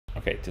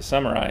Okay, to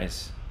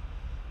summarize,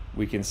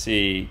 we can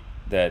see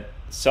that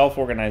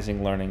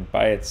self-organizing learning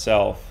by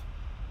itself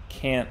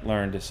can't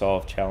learn to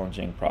solve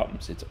challenging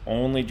problems. It's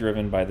only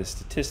driven by the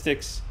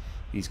statistics,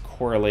 these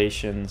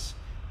correlations,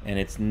 and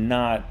it's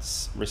not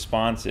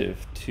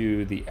responsive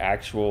to the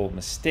actual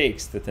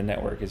mistakes that the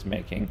network is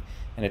making,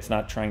 and it's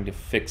not trying to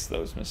fix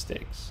those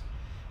mistakes.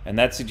 And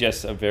that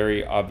suggests a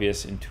very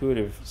obvious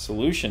intuitive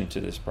solution to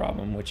this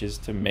problem, which is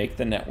to make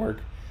the network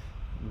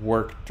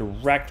work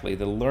directly,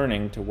 the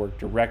learning to work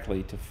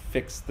directly to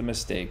fix the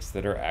mistakes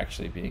that are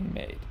actually being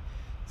made.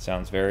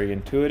 Sounds very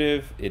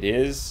intuitive. It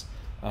is.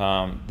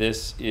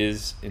 This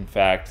is, in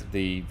fact,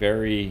 the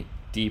very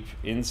deep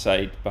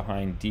insight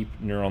behind deep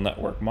neural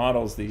network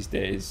models these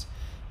days.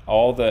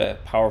 All the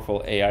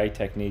powerful AI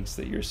techniques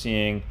that you're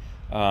seeing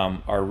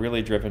are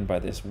really driven by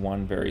this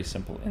one very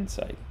simple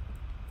insight.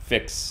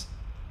 Fix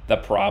the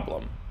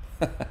problem.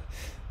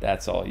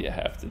 That's all you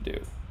have to do.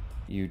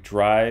 You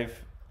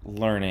drive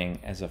learning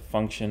as a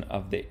function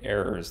of the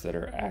errors that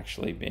are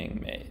actually being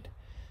made.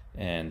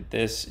 And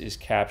this is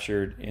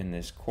captured in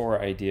this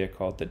core idea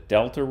called the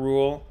delta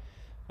rule,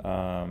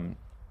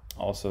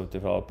 also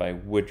developed by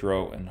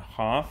Woodrow and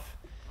Hoff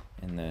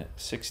in the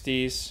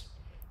 60s.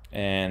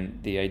 And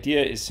the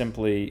idea is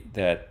simply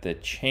that the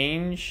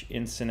change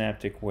in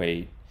synaptic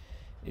weight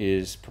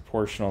is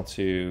proportional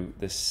to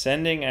the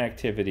sending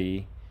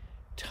activity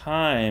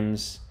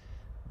times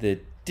the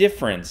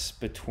difference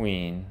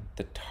between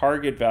the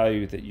target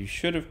value that you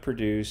should have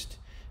produced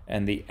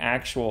and the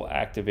actual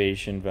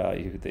activation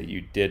value that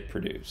you did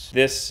produce.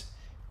 This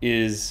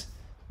is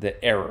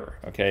the error,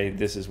 okay?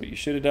 This is what you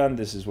should have done,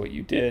 this is what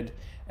you did,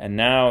 and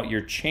now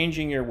you're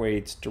changing your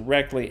weights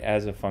directly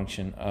as a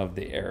function of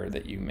the error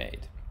that you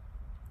made.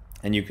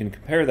 And you can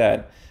compare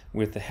that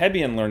with the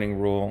Hebbian learning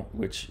rule,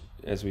 which,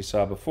 as we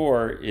saw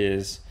before,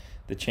 is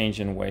the change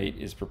in weight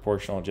is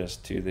proportional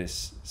just to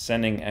this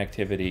sending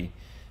activity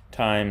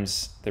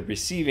times the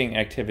receiving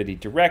activity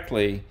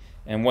directly.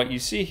 And what you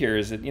see here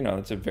is that,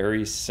 it's a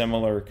very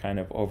similar kind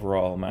of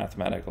overall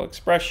mathematical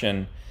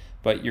expression,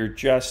 but you're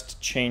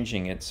just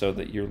changing it so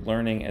that you're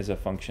learning as a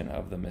function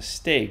of the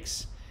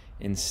mistakes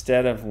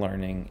instead of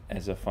learning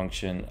as a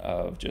function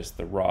of just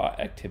the raw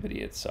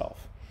activity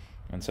itself.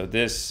 And so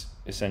this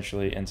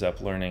essentially ends up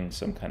learning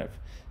some kind of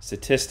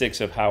statistics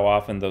of how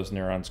often those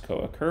neurons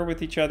co-occur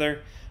with each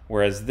other,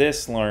 whereas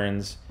this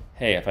learns,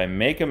 hey, if I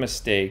make a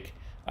mistake,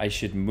 I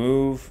should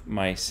move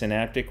my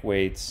synaptic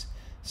weights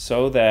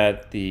so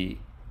that the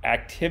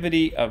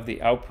activity of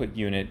the output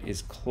unit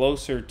is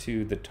closer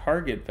to the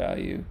target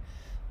value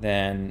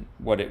than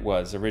what it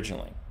was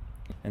originally.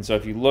 And so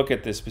if you look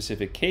at the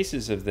specific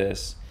cases of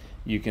this,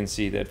 you can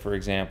see that, for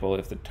example,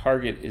 if the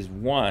target is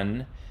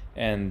 1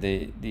 and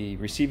the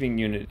receiving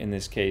unit in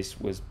this case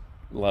was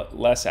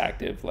less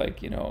active, like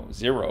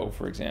 0,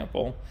 for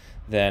example,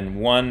 then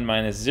 1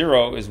 minus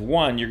 0 is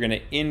 1, you're going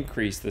to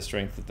increase the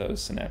strength of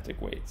those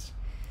synaptic weights.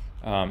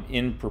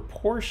 In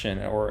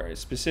proportion, or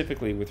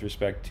specifically with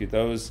respect to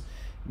those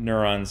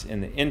neurons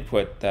in the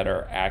input that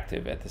are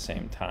active at the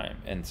same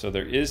time. And so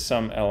there is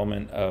some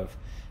element of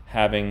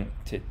having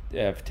to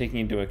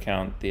taking into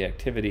account the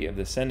activity of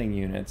the sending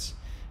units,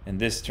 and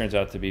this turns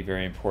out to be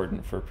very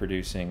important for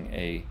producing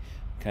a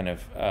kind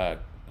of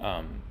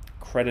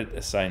credit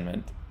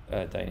assignment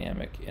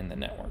dynamic in the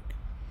network.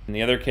 In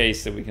the other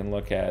case that we can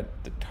look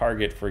at, the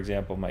target, for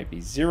example, might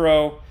be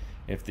 0.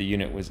 If the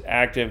unit was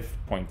active,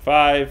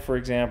 0.5, for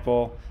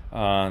example,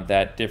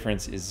 that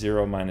difference is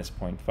 0 minus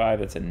 0.5.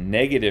 That's a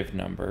negative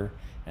number,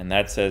 and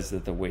that says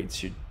that the weights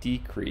should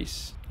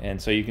decrease.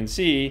 And so you can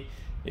see,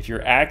 if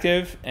you're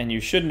active and you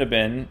shouldn't have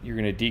been, you're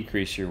going to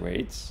decrease your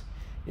weights.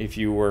 If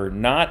you were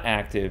not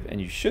active and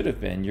you should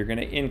have been, you're going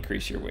to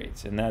increase your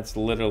weights. And that's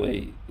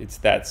literally, it's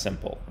that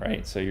simple,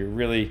 right? So you're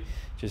really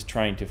just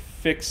trying to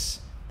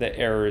fix the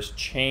errors,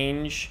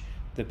 change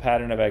the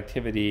pattern of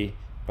activity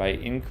by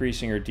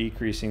increasing or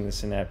decreasing the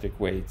synaptic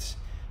weights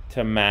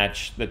to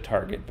match the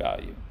target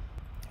value.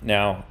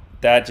 Now,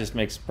 that just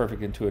makes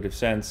perfect intuitive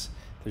sense.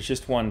 There's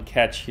just one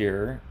catch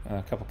here,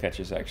 a couple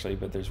catches actually,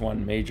 but there's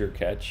one major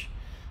catch.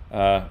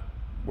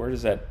 Where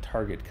does that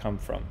target come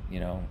from?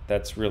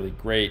 That's really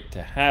great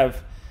to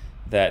have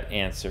that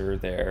answer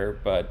there,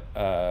 but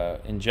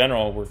in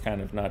general, we're kind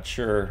of not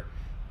sure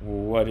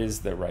what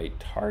is the right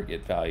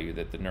target value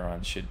that the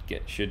neurons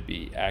should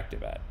be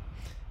active at.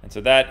 And so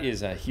that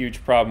is a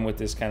huge problem with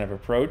this kind of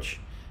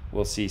approach.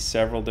 We'll see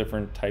several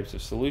different types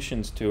of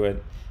solutions to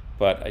it,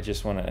 but I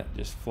just want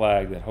to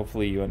flag that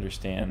hopefully you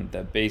understand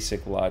the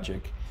basic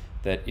logic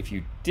that if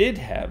you did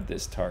have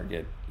this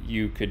target,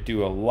 you could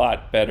do a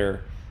lot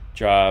better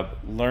job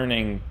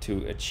learning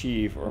to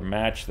achieve or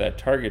match that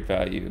target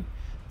value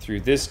through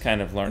this kind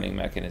of learning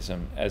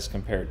mechanism as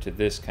compared to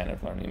this kind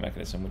of learning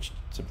mechanism, which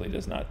simply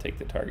does not take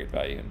the target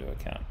value into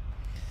account.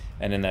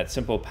 And in that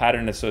simple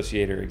pattern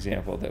associator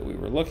example that we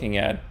were looking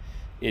at,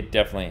 it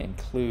definitely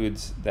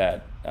includes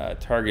that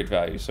target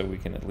value, so we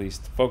can at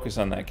least focus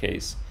on that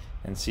case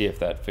and see if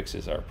that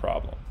fixes our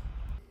problem.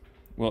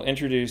 We'll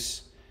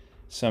introduce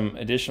some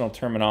additional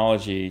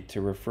terminology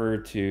to refer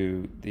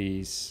to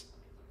these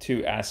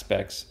two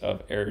aspects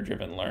of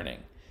error-driven learning.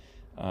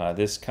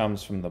 This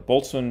comes from the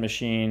Boltzmann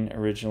machine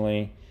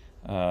originally.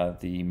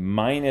 The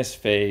minus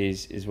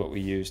phase is what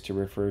we use to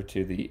refer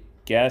to the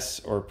guess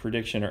or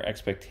prediction or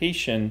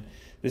expectation.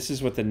 This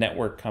is what the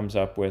network comes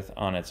up with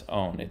on its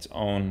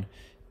own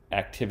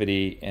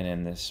activity. And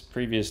in this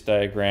previous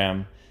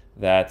diagram,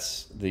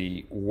 that's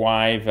the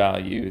Y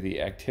value,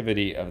 the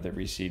activity of the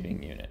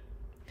receiving unit.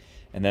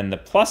 And then the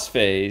plus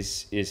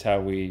phase is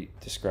how we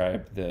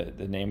describe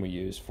the name we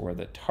use for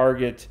the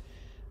target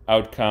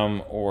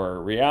outcome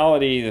or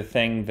reality, the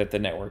thing that the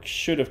network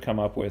should have come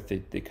up with,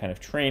 the kind of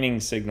training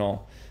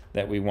signal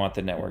that we want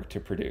the network to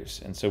produce.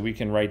 And so we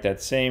can write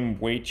that same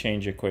weight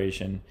change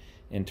equation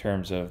in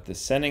terms of the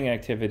sending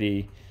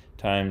activity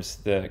times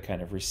the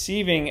kind of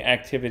receiving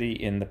activity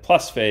in the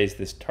plus phase,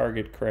 this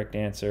target correct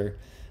answer,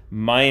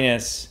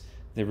 minus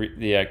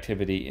the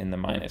activity in the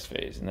minus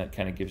phase. And that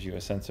kind of gives you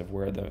a sense of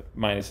where the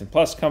minus and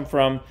plus come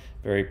from,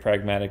 very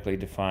pragmatically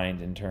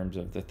defined in terms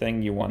of the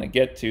thing you want to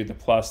get to, the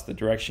plus, the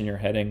direction you're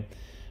heading,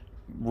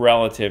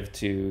 relative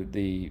to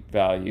the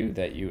value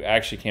that you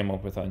actually came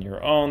up with on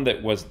your own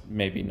that was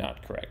maybe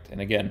not correct. And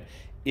again,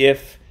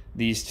 if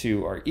these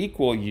two are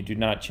equal, you do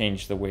not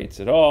change the weights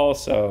at all.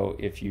 So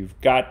if you've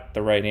got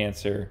the right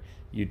answer,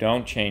 you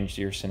don't change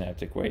your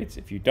synaptic weights.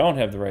 If you don't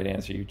have the right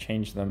answer, you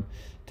change them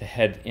to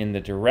head in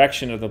the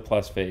direction of the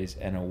plus phase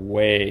and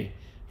away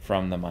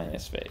from the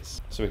minus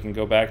phase. So we can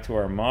go back to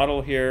our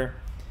model here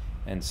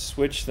and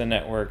switch the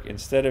network.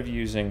 Instead of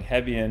using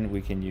Hebbian,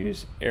 we can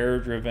use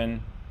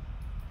error-driven.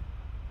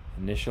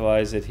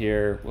 Initialize it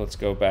here. Let's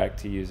go back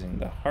to using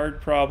the hard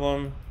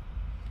problem.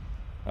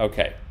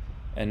 Okay,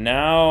 and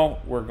now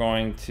we're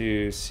going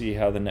to see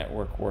how the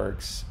network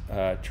works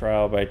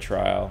trial by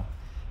trial.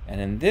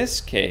 And in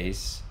this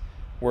case,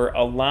 we're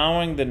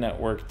allowing the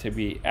network to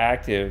be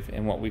active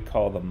in what we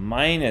call the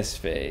minus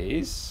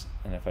phase.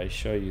 And if I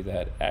show you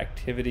that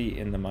activity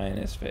in the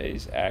minus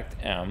phase, act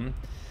M,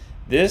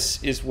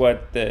 this is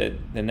what the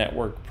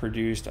network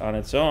produced on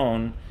its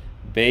own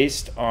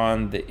based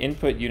on the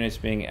input units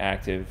being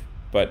active,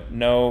 but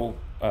no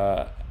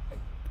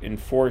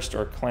enforced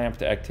or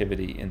clamped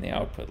activity in the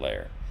output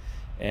layer.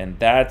 And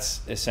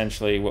that's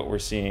essentially what we're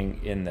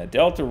seeing in the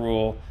delta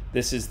rule.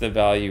 This is the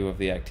value of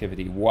the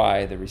activity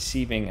Y, the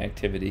receiving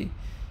activity,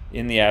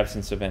 in the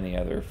absence of any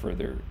other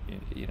further,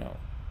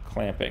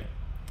 clamping.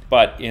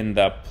 But in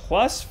the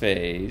plus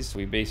phase,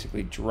 we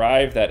basically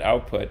drive that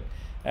output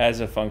as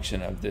a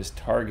function of this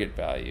target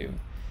value.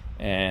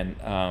 And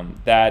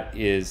that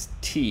is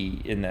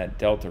T in that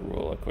delta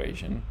rule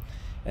equation.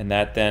 And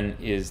that then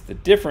is the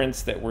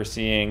difference that we're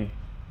seeing.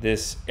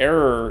 This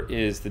error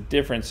is the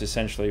difference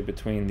essentially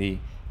between the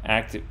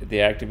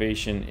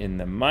activation in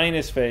the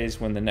minus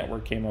phase when the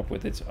network came up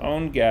with its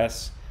own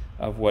guess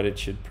of what it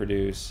should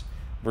produce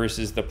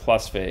versus the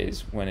plus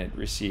phase when it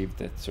received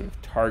the sort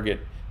of target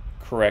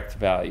correct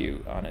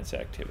value on its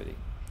activity.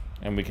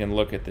 And we can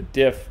look at the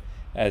diff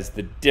as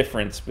the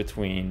difference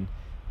between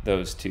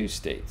those two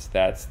states.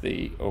 That's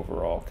the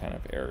overall kind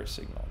of error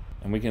signal.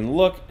 And we can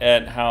look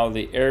at how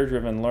the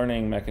error-driven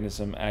learning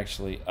mechanism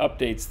actually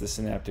updates the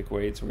synaptic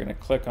weights. We're going to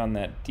click on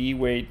that D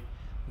weight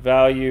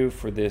value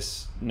for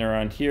this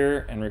neuron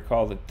here and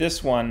recall that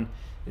this one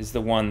is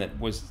the one that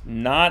was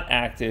not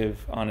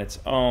active on its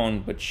own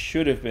but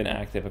should have been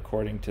active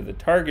according to the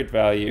target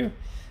value.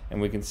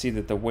 And we can see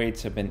that the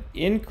weights have been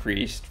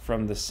increased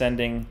from the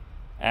sending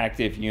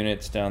active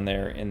units down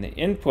there in the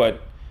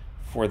input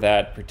for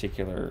that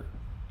particular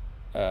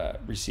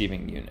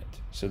receiving unit.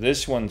 So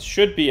this one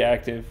should be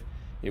active.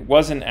 It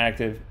wasn't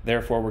active,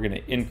 therefore we're going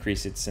to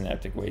increase its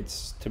synaptic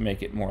weights to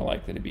make it more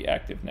likely to be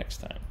active next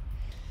time.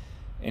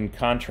 In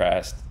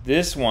contrast,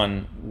 this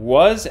one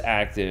was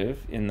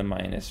active in the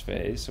minus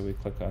phase, so we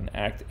click on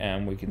Act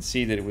M. We can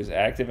see that it was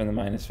active in the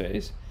minus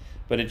phase,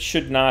 but it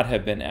should not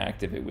have been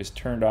active. It was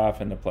turned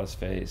off in the plus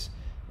phase.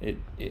 It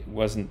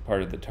wasn't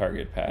part of the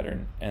target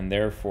pattern, and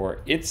therefore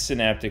its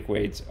synaptic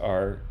weights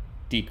are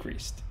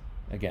decreased.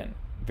 Again,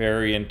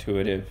 very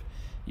intuitive.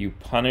 You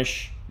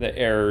punish the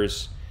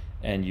errors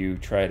and you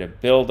try to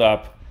build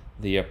up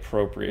the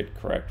appropriate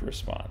correct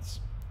response.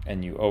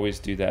 And you always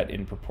do that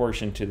in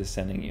proportion to the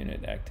sending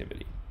unit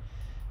activity.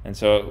 And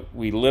so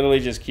we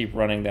literally just keep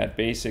running that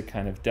basic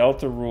kind of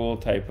delta rule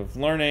type of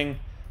learning.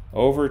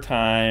 Over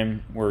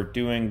time, we're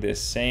doing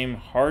this same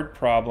hard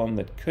problem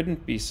that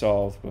couldn't be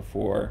solved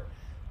before.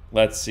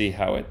 Let's see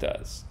how it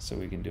does. So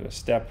we can do a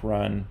step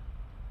run.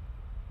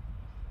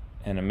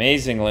 And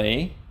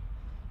amazingly,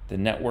 the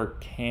network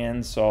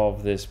can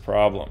solve this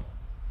problem.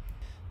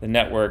 The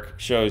network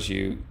shows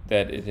you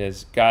that it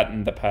has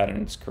gotten the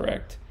patterns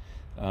correct,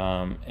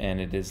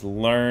 and it has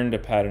learned a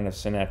pattern of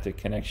synaptic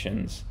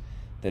connections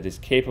that is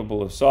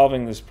capable of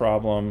solving this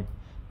problem.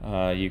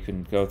 You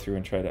can go through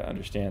and try to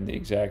understand the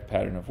exact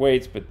pattern of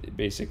weights, but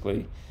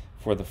basically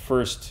for the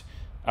first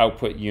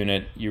output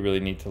unit, you really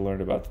need to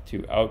learn about the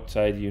two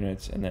outside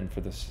units, and then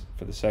for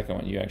the second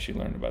one, you actually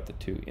learn about the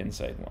two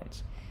inside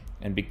ones.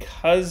 And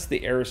because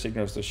the error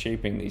signals are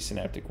shaping these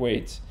synaptic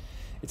weights,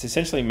 it's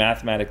essentially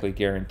mathematically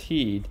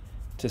guaranteed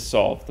to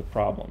solve the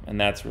problem. And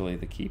that's really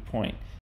the key point.